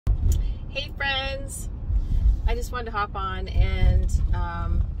Hey friends, I just wanted to hop on and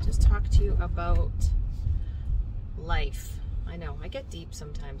just talk to you about life. I know I get deep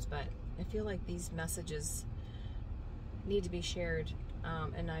sometimes, but I feel like these messages need to be shared,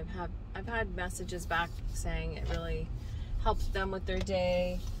 and I've had messages back saying it really helped them with their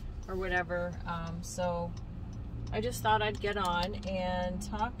day or whatever, so I just thought I'd get on and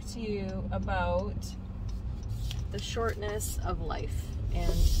talk to you about the shortness of life.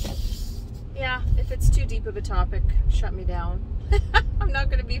 And yeah, if it's too deep of a topic, shut me down. I'm not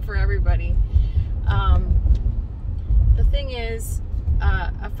going to be for everybody. The thing is,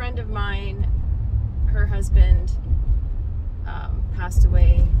 a friend of mine, her husband passed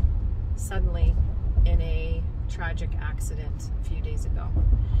away suddenly in a tragic accident a few days ago.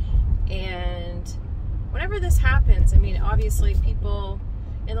 And whenever this happens, I mean, obviously people,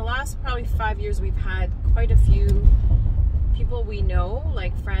 in the last probably 5 years, we've had quite a few people we know,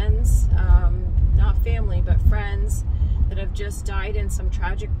 like friends, not family, but friends that have just died in some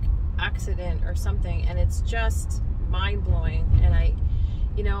tragic accident or something, and it's just mind-blowing. And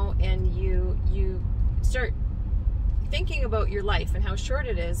and you start thinking about your life and how short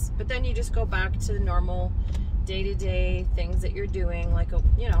it is, but then you just go back to the normal day-to-day things that you're doing, like a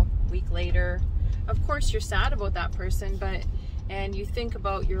week later. Of course you're sad about that person, and you think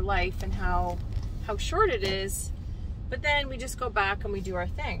about your life and how short it is, but then we just go back and we do our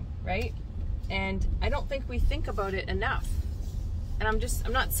thing, right? And I don't think we think about it enough. And I'm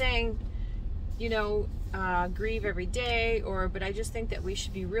not saying, grieve every day, but I just think that we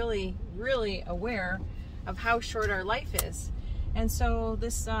should be really, really aware of how short our life is. And so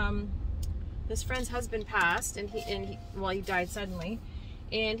this friend's husband passed, and he died suddenly,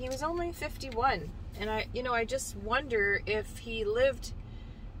 and he was only 51. And I just wonder if he lived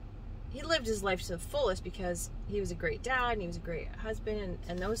his life to the fullest, because he was a great dad and he was a great husband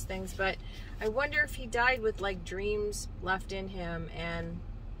and those things. But I wonder if he died with like dreams left in him and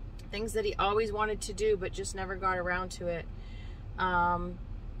things that he always wanted to do but just never got around to it. And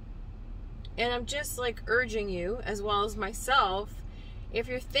I'm just like urging you, as well as myself, if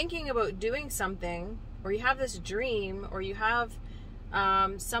you're thinking about doing something, or you have this dream, or you have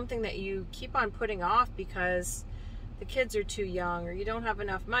something that you keep on putting off because the kids are too young, or you don't have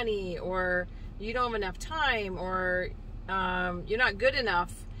enough money, or you don't have enough time, or you're not good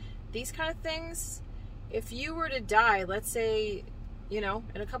enough, these kind of things, if you were to die, let's say, in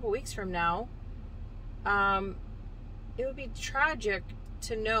a couple weeks from now, it would be tragic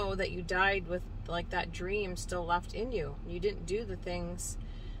to know that you died with like that dream still left in you. You didn't do the things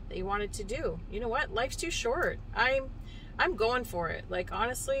that you wanted to do. You know what? Life's too short. I'm going for it. Like,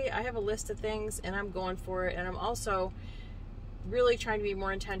 honestly, I have a list of things and I'm going for it. And I'm also really trying to be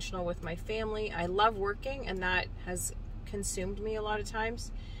more intentional with my family. I love working, and that has consumed me a lot of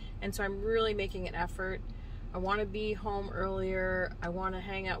times. And so I'm really making an effort. I want to be home earlier. I want to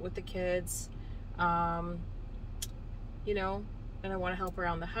hang out with the kids, and I want to help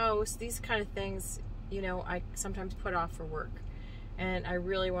around the house. These kind of things, I sometimes put off for work. And I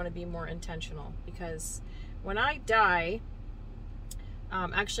really want to be more intentional, because when I die,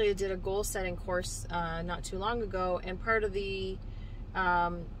 actually I did a goal setting course not too long ago, and part of it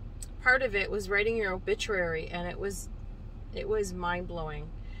was writing your obituary, and it was mind-blowing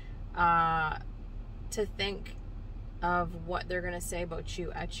to think of what they're going to say about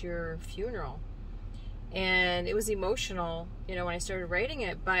you at your funeral. And it was emotional, when I started writing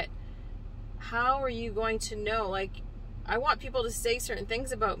it, but how are you going to know? Like, I want people to say certain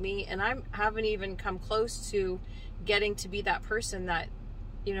things about me, and I haven't even come close to getting to be that person that,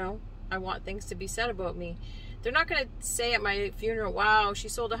 I want things to be said about me. They're not going to say at my funeral, wow, she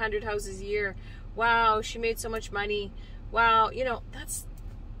sold 100 houses a year. Wow, she made so much money. Wow, that's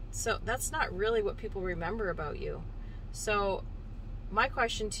not really what people remember about you. So my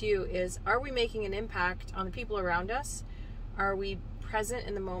question to you is, are we making an impact on the people around us? Are we present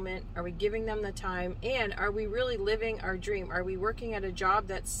in the moment? Are we giving them the time? And are we really living our dream? Are we working at a job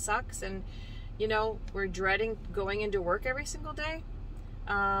that sucks and, we're dreading going into work every single day?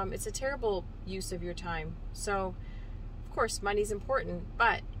 It's a terrible use of your time. So, of course, money's important,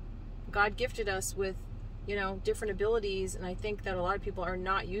 but God gifted us with, different abilities, and I think that a lot of people are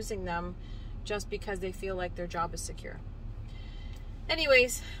not using them just because they feel like their job is secure.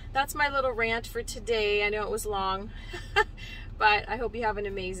 Anyways, that's my little rant for today. I know it was long, but I hope you have an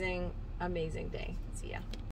amazing, amazing day. See ya.